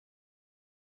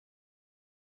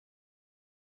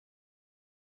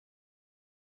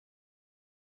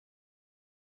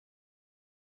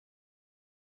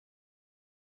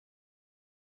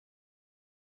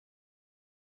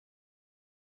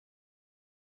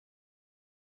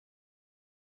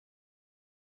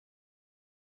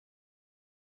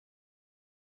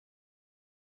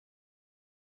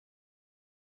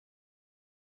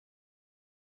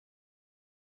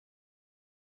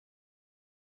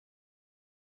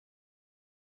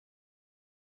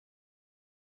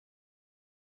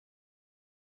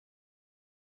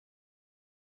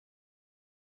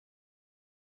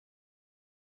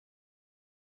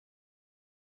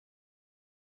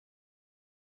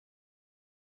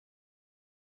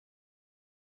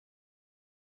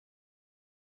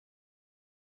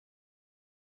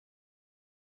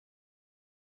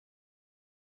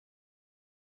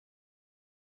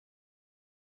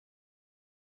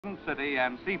city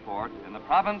and seaport in the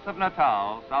province of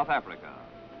Natal, South Africa.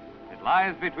 It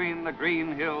lies between the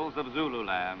green hills of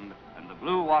Zululand and the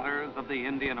blue waters of the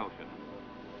Indian Ocean.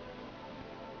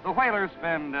 The whalers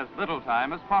spend as little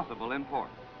time as possible in port,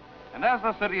 and as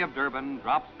the city of Durban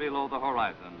drops below the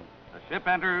horizon, the ship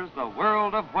enters the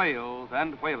world of whales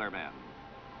and whalermen.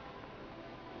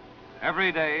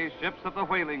 Every day, ships of the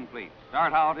whaling fleet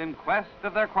start out in quest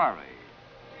of their quarry,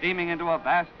 steaming into a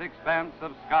vast expanse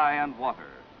of sky and water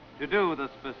to do the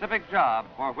specific job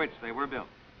for which they were built.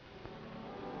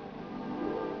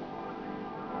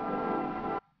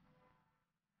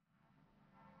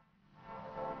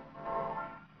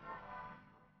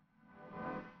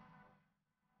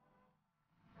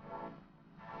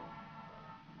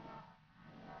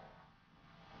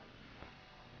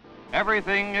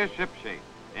 Everything is shipshape,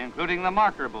 including the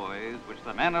marker buoys, which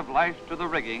the men have lashed to the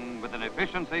rigging with an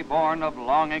efficiency born of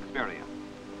long experience.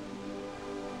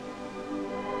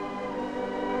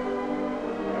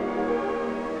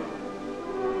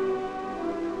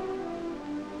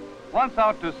 Once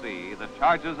out to sea, the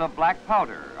charges of black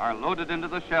powder are loaded into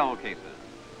the shell cases.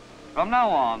 From now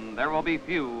on, there will be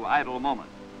few idle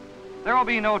moments. There will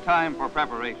be no time for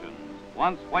preparations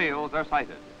once whales are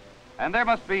sighted, and there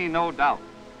must be no doubt,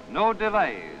 no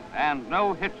delays, and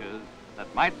no hitches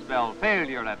that might spell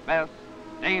failure at best,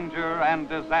 danger and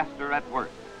disaster at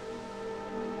worst.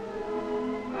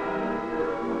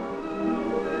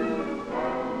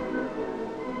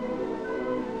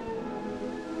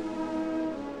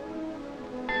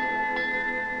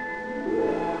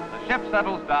 The ship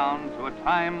settles down to a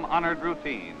time-honored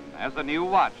routine as the new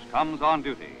watch comes on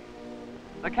duty.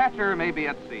 The catcher may be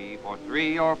at sea for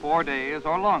 3 or 4 days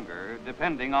or longer,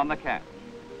 depending on the catch.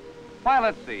 While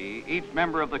at sea, each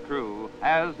member of the crew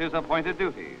has his appointed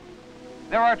duties.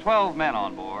 There are 12 men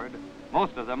on board.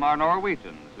 Most of them are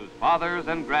Norwegians, whose fathers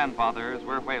and grandfathers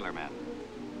were whalermen.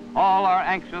 All are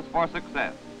anxious for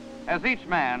success, as each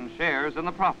man shares in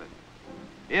the profit.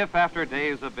 If, after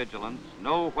days of vigilance,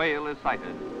 no whale is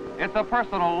sighted, it's a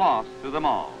personal loss to them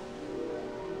all.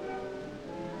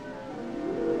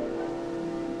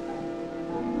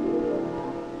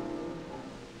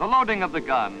 The loading of the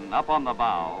gun up on the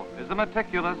bow is a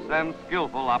meticulous and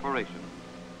skillful operation.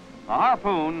 The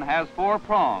harpoon has 4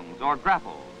 prongs or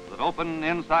grapples that open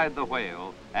inside the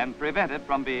whale and prevent it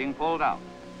from being pulled out.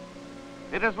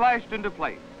 It is lashed into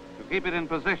place to keep it in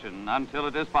position until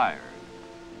it is fired.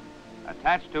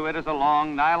 Attached to it is a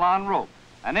long nylon rope,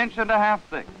 1.5 inches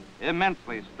thick,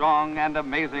 immensely strong and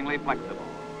amazingly flexible.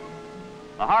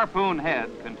 The harpoon head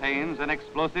contains an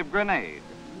explosive grenade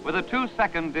with a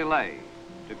 2-second delay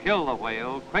to kill the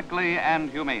whale quickly and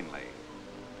humanely.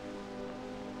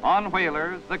 On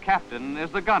whalers, the captain is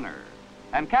the gunner,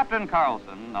 and Captain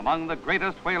Carlson, among the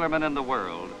greatest whalermen in the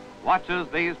world, watches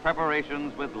these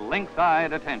preparations with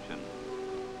lynx-eyed attention.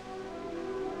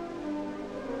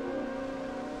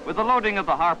 With the loading of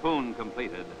the harpoon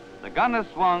completed, the gun is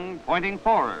swung pointing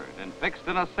forward and fixed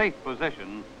in a safe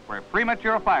position where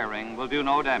premature firing will do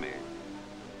no damage.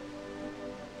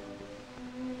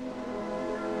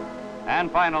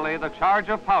 And finally, the charge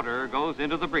of powder goes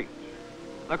into the breech.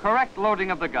 The correct loading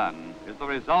of the gun is the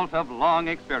result of long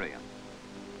experience.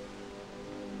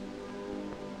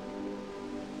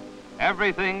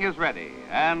 Everything is ready,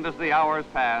 and as the hours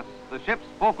pass, the ship's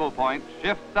focal point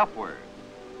shifts upward.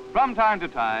 From time to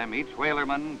time, each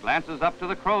whalerman glances up to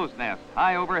the crow's nest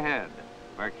high overhead,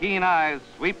 where keen eyes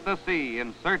sweep the sea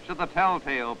in search of the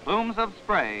telltale plumes of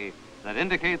spray that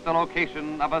indicate the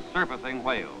location of a surfacing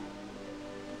whale.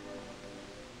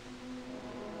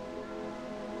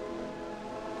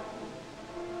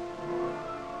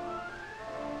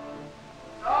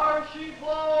 She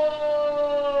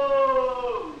blows!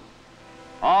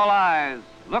 All eyes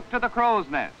look to the crow's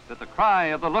nest at the cry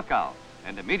of the lookout,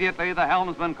 and immediately the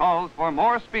helmsman calls for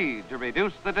more speed to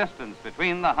reduce the distance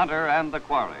between the hunter and the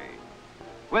quarry.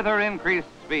 With her increased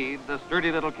speed, the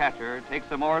sturdy little catcher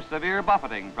takes a more severe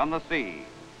buffeting from the sea,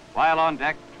 while on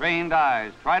deck, trained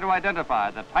eyes try to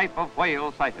identify the type of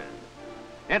whale sighted.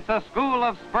 It's a school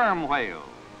of sperm whales.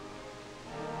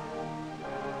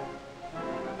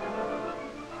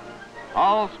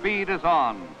 All speed is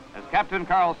on as Captain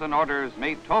Carlson orders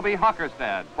mate Toby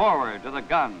Hockerstad forward to the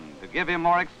gun to give him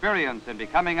more experience in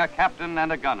becoming a captain and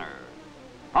a gunner.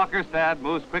 Hockerstad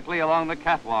moves quickly along the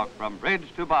catwalk from bridge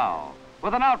to bow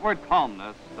with an outward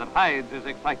calmness that hides his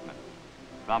excitement.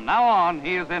 From now on,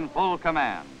 he is in full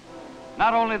command.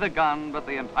 Not only the gun, but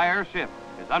the entire ship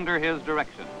is under his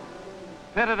direction.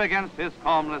 Pitted against his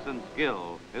calmness and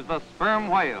skill is the sperm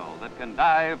whale that can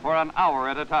dive for an hour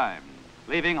at a time,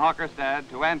 leaving Hockerstad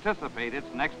to anticipate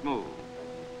its next move.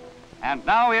 And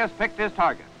now he has picked his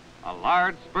target. a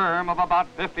large sperm of about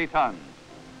 50 tons.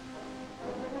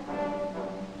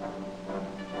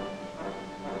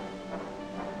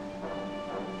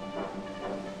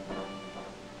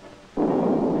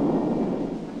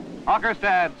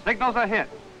 Hockerstad signals a hit.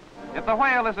 If the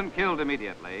whale isn't killed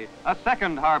immediately, a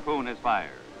second harpoon is fired.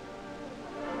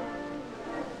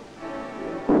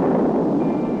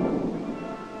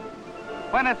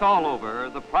 When it's all over,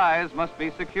 the prize must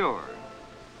be secured.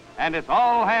 And it's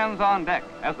all hands on deck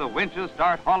as the winches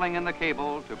start hauling in the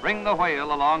cable to bring the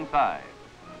whale alongside.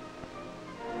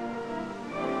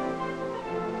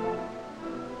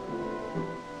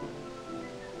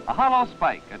 A hollow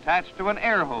spike attached to an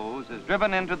air hose is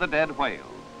driven into the dead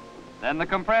whale. Then the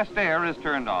compressed air is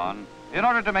turned on in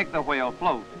order to make the whale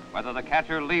float, whether the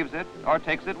catcher leaves it or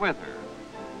takes it with her.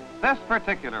 This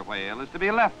particular whale is to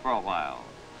be left for a while,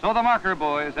 so the marker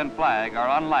buoys and flag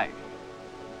are unlashed.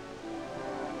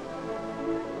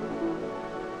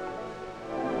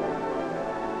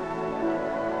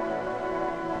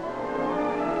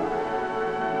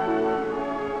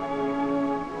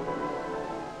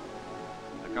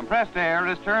 The compressed air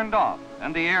is turned off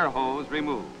and the air hose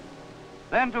removed.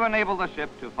 Then, to enable the ship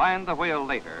to find the whale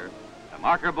later, the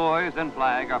marker buoys and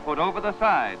flag are put over the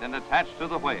side and attached to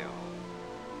the whale.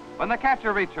 When the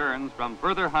catcher returns from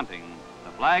further hunting,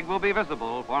 the flag will be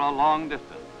visible for a long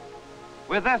distance.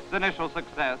 With this initial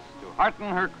success to hearten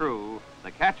her crew,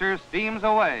 the catcher steams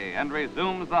away and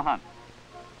resumes the hunt.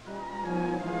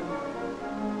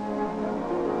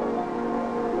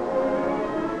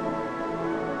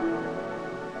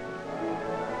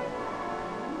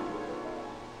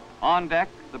 On deck,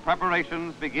 the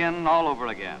preparations begin all over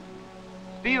again.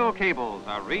 Steel cables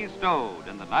are re-stowed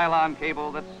and the nylon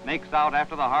cable that snakes out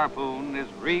after the harpoon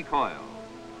is recoiled.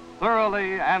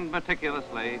 Thoroughly and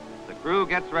meticulously, the crew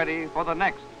gets ready for the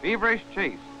next feverish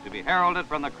chase to be heralded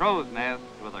from the crow's nest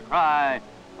with a cry,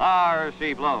 "There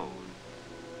she blows."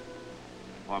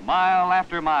 For mile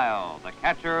after mile, the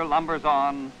catcher lumbers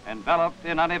on, enveloped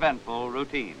in uneventful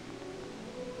routine.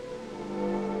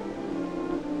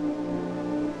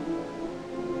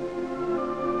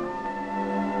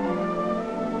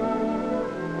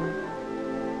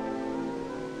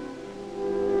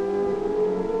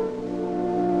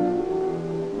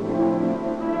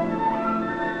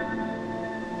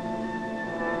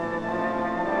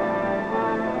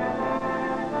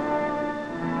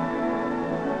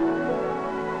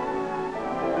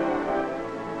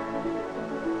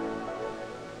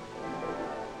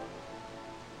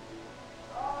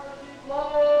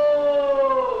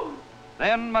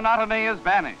 Then monotony is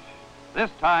banished, this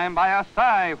time by a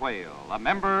sei whale, a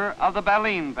member of the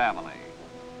baleen family.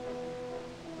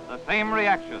 The same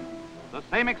reaction, the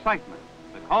same excitement,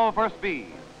 the call for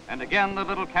speed, and again the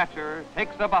little catcher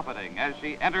takes a buffeting as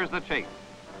she enters the chase.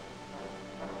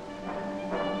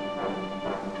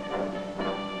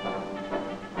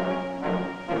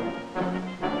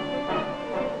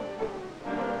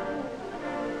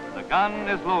 The gun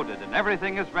is loaded and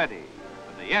everything is ready,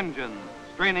 with the engines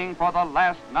straining for the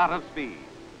last knot of speed.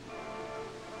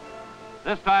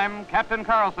 This time, Captain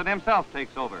Carlson himself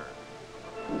takes over.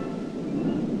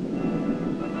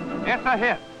 It's a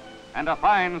hit, and a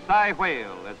fine sei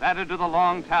whale is added to the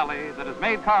long tally that has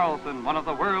made Carlson one of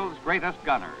the world's greatest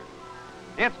gunners.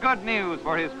 It's good news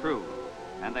for his crew,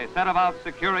 and they set about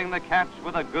securing the catch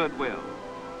with a good will.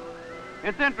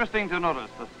 It's interesting to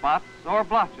notice the spots or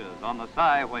blotches on the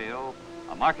sei whale,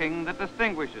 a marking that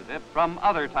distinguishes it from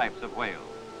other types of whales.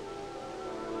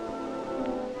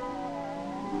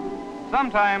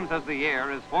 Sometimes as the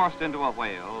air is forced into a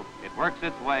whale, it works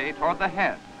its way toward the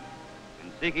head.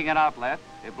 In seeking an outlet,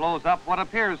 it blows up what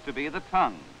appears to be the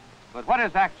tongue, but what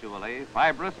is actually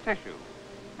fibrous tissue,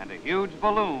 and a huge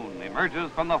balloon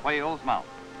emerges from the whale's mouth.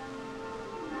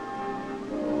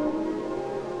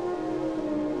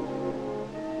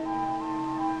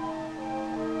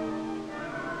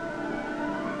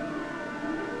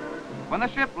 When the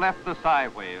ship left the sei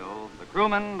whale, the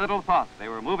crewmen little thought they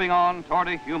were moving on toward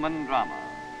a human drama.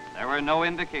 There were no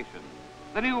indications.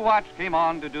 The new watch came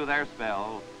on to do their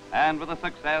spell, and with a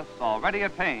success already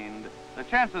attained, the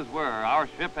chances were our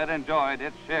ship had enjoyed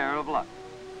its share of luck.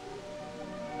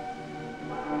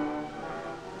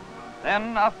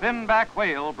 Then a finback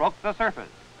whale broke the surface.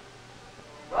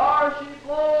 There she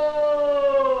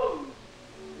blows!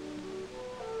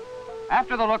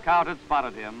 After the lookout had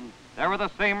spotted him, there were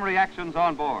the same reactions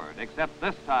on board, except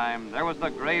this time there was the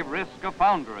grave risk of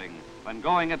foundering when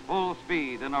going at full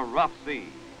speed in a rough sea.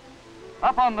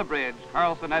 Up on the bridge,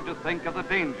 Carlson had to think of the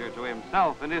danger to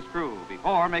himself and his crew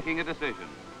before making a decision.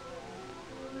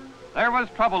 There was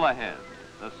trouble ahead.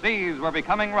 The seas were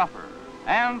becoming rougher,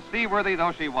 And seaworthy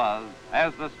though she was,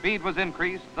 as the speed was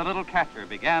increased, the little catcher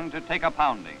began to take a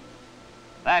pounding.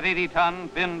 That 80-ton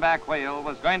finback whale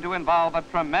was going to involve a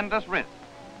tremendous risk.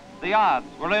 The odds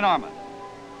were enormous.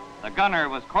 The gunner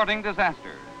was courting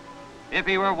disaster. If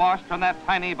he were washed from that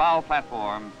tiny bow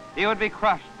platform, he would be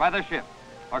crushed by the ship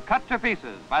or cut to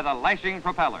pieces by the lashing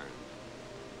propellers.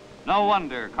 No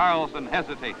wonder Carlson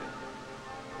hesitated.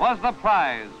 Was the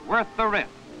prize worth the risk?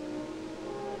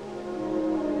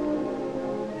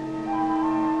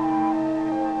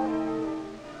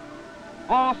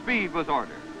 Full speed was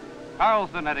ordered.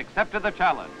 Carlson had accepted the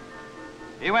challenge.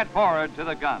 He went forward to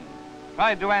the gun,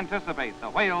 tried to anticipate the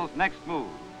whale's next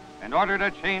move, and ordered a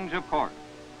change of course.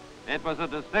 It was a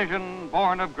decision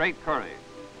born of great courage.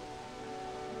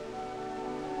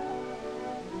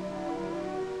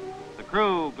 The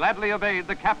crew gladly obeyed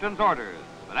the captain's orders,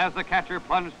 but as the catcher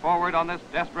plunged forward on this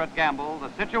desperate gamble,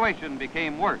 the situation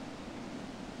became worse.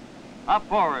 Up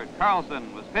forward,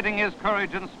 Carlson was pitting his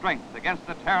courage and strength against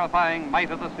the terrifying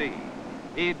might of the sea.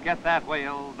 He'd get that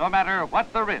whale, no matter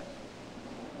what the risk.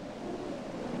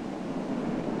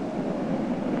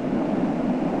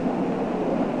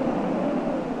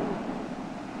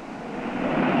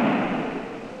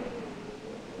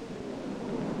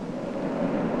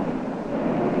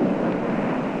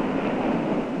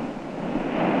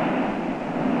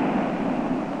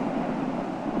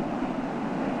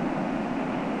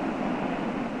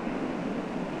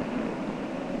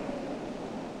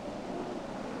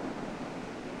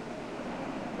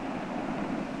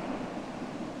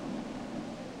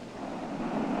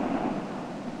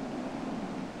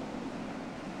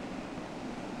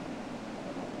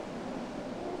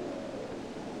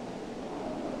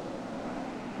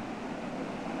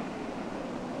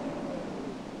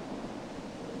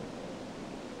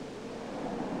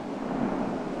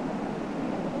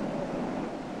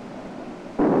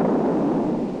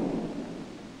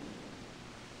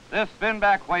 This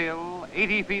finback whale,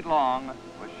 80 feet long,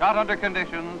 was shot under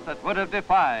conditions that would have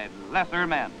defied lesser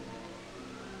men.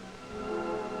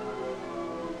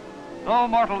 Though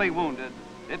mortally wounded,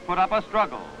 it put up a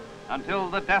struggle until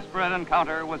the desperate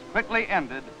encounter was quickly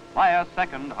ended by a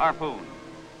second harpoon.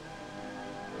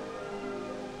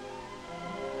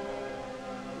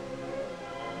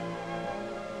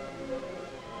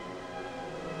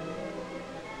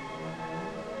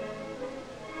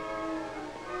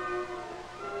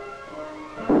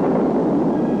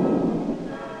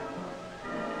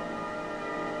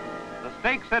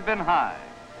 The stakes had been high,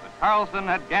 but Carlson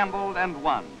had gambled and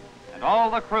won, and all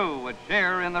the crew would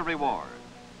share in the reward.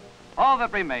 All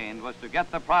that remained was to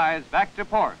get the prize back to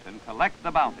port and collect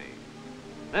the bounty.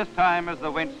 This time, as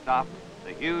the winch stopped,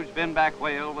 the huge finback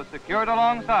whale was secured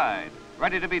alongside,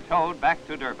 ready to be towed back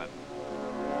to Durban.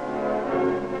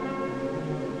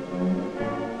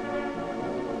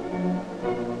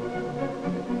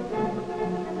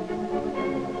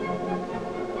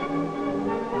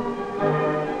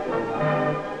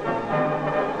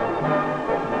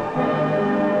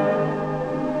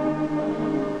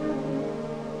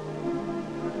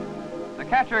 The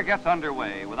catcher gets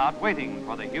underway without waiting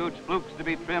for the huge flukes to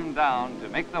be trimmed down to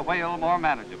make the whale more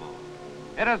manageable.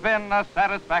 It has been a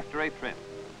satisfactory trip,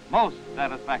 most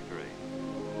satisfactory.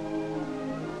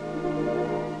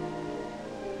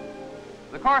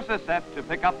 The course is set to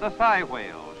pick up the Psy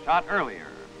whale shot earlier,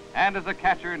 and as the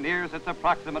catcher nears its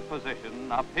approximate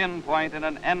position, a pinpoint in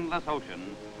an endless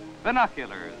ocean,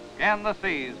 binoculars scan the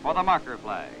seas for the marker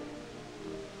flag.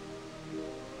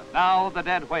 But now the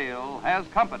dead whale has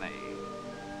company.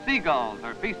 Seagulls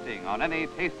are feasting on any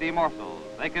tasty morsels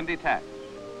they can detach.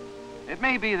 It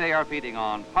may be they are feeding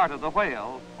on part of the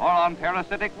whale or on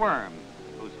parasitic worms,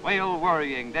 whose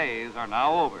whale-worrying days are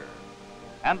now over.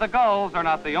 And the gulls are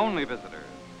not the only visitors,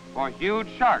 for huge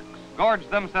sharks gorge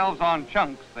themselves on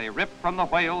chunks they rip from the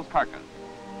whale's carcass.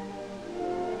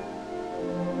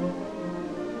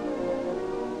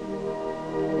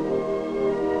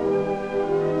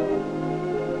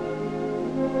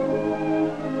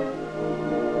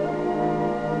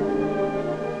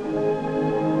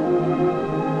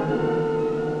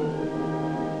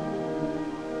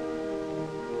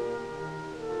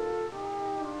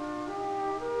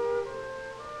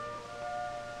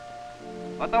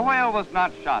 But the whale was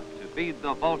not shot to feed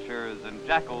the vultures and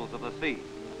jackals of the sea.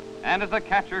 And as the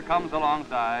catcher comes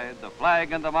alongside, the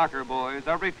flag and the marker buoys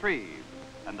are retrieved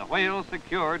and the whale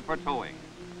secured for towing.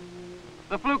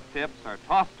 The fluke tips are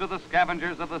tossed to the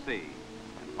scavengers of the sea.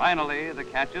 And finally, the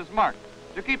catch is marked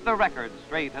to keep the record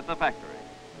straight at the factory.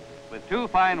 With two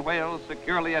fine whales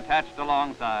securely attached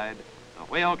alongside, the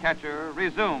whale catcher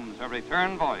resumes her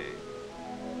return voyage.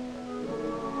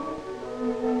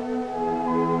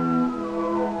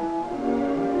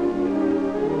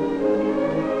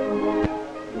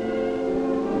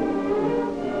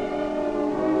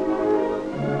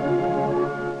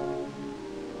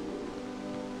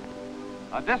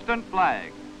 A distant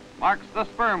flag marks the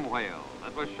sperm whale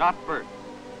that was shot first.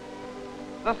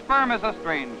 The sperm is a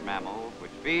strange mammal which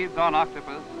feeds on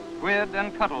octopus, squid,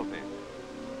 and cuttlefish.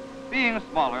 Being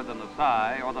smaller than the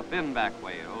sei or the finback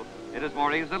whale, it is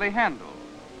more easily handled.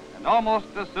 And almost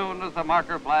as soon as the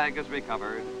marker flag is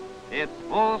recovered, it's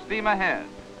full steam ahead,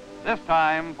 this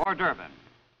time for Durban.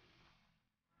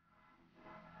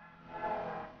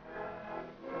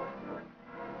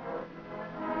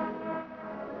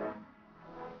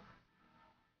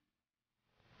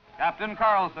 Captain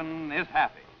Carlson is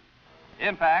happy.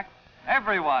 In fact,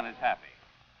 everyone is happy.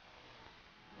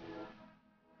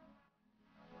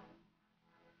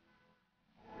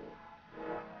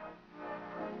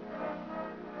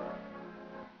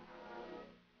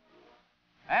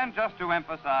 And just to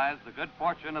emphasize the good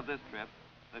fortune of this trip,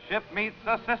 the ship meets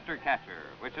a sister catcher,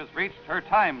 which has reached her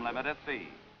time limit at sea.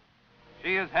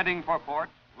 She is heading for port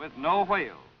with no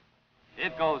whales.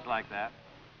 It goes like that.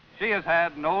 She has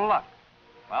had no luck,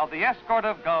 while the escort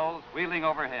of gulls wheeling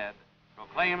overhead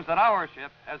proclaims that our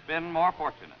ship has been more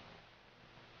fortunate.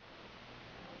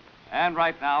 And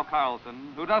right now,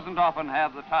 Carlson, who doesn't often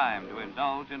have the time to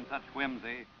indulge in such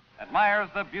whimsy, admires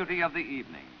the beauty of the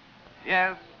evening.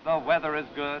 Yes, the weather is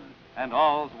good and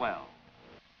all's well.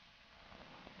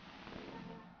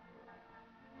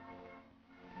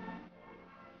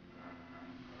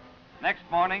 Next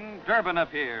morning, Durban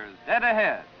appears dead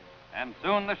ahead, and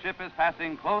soon the ship is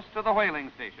passing close to the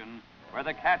whaling station where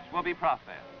the catch will be processed.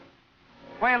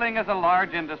 Whaling is a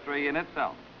large industry in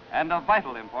itself and of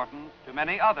vital importance to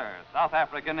many other South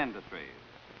African industries.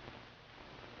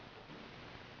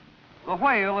 The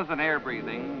whale is an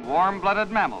air-breathing,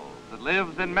 warm-blooded mammal that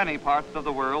lives in many parts of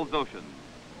the world's oceans.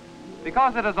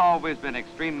 Because it has always been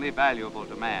extremely valuable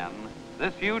to man,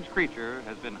 this huge creature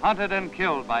has been hunted and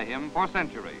killed by him for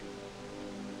centuries.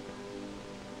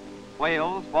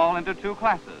 Whales fall into two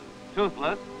classes,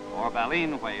 toothless or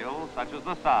baleen whales such as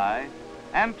the sei,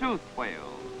 and toothed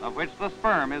whales, of which the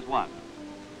sperm is one.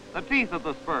 The teeth of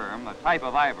the sperm, a type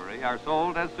of ivory, are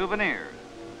sold as souvenirs.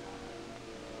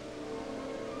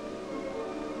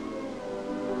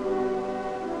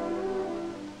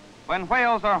 When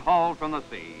whales are hauled from the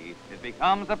sea, it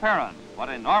becomes apparent what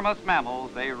enormous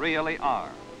mammals they really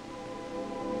are.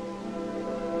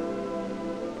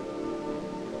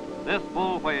 This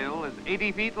bull whale is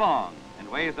 80 feet long and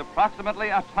weighs approximately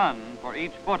a ton for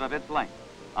each foot of its length,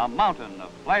 a mountain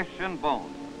of flesh and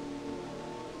bone.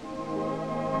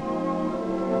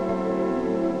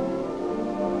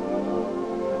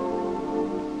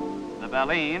 The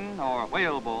baleen, or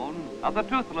whalebone, of the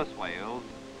toothless whales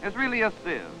is really a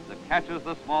sieve that catches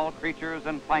the small creatures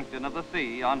and plankton of the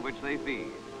sea on which they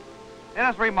feed. It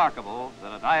is remarkable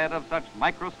that a diet of such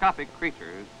microscopic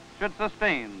creatures should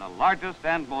sustain the largest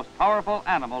and most powerful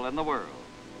animal in the world.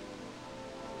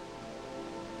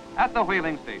 At the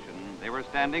whaling station, they were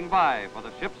standing by for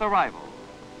the ship's arrival,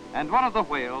 and one of the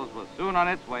whales was soon on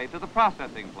its way to the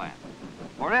processing plant,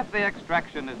 for if the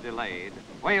extraction is delayed,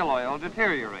 whale oil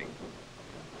deteriorates.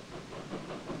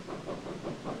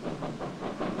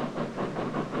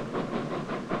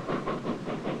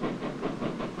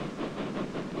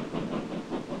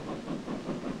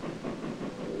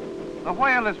 The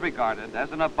whale is regarded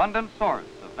as an abundant source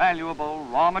of valuable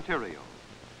raw material.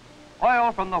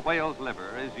 Oil from the whale's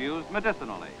liver is used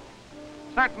medicinally.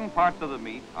 Certain parts of the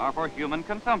meat are for human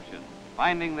consumption,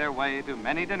 finding their way to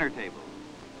many dinner tables.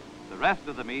 The rest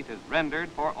of the meat is rendered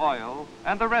for oil,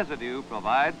 and the residue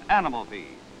provides animal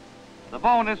feed. The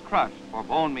bone is crushed for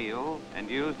bone meal and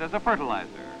used as a fertilizer,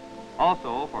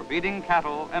 also for feeding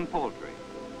cattle and poultry.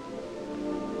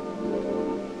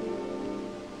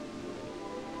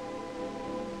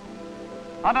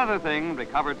 Another thing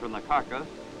recovered from the carcass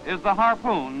is the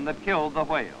harpoon that killed the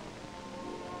whale.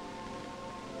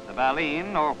 The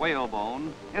baleen, or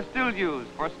whalebone, is still used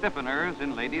for stiffeners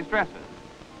in ladies' dresses,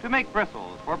 to make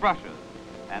bristles for brushes,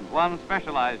 and one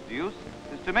specialized use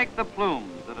is to make the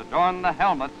plumes that adorn the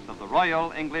helmets of the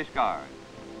Royal English Guard.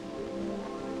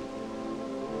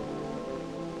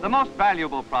 The most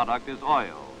valuable product is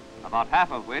oil, about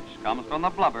half of which comes from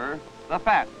the blubber, the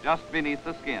fat just beneath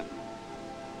the skin.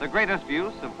 The greatest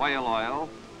use of whale oil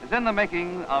is in the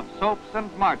making of soaps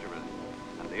and margarine,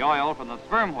 and the oil from the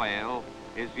sperm whale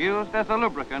is used as a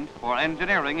lubricant for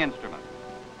engineering instruments.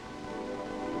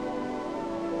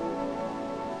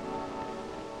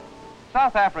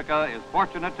 South Africa is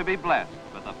fortunate to be blessed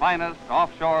with the finest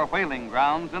offshore whaling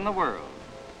grounds in the world,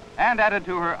 and added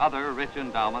to her other rich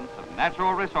endowments of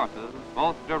natural resources,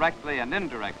 both directly and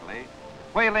indirectly,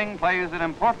 whaling plays an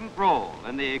important role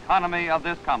in the economy of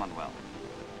this Commonwealth.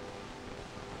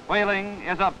 Whaling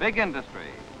is a big industry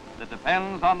that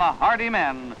depends on the hardy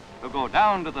men who go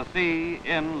down to the sea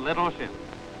in little ships.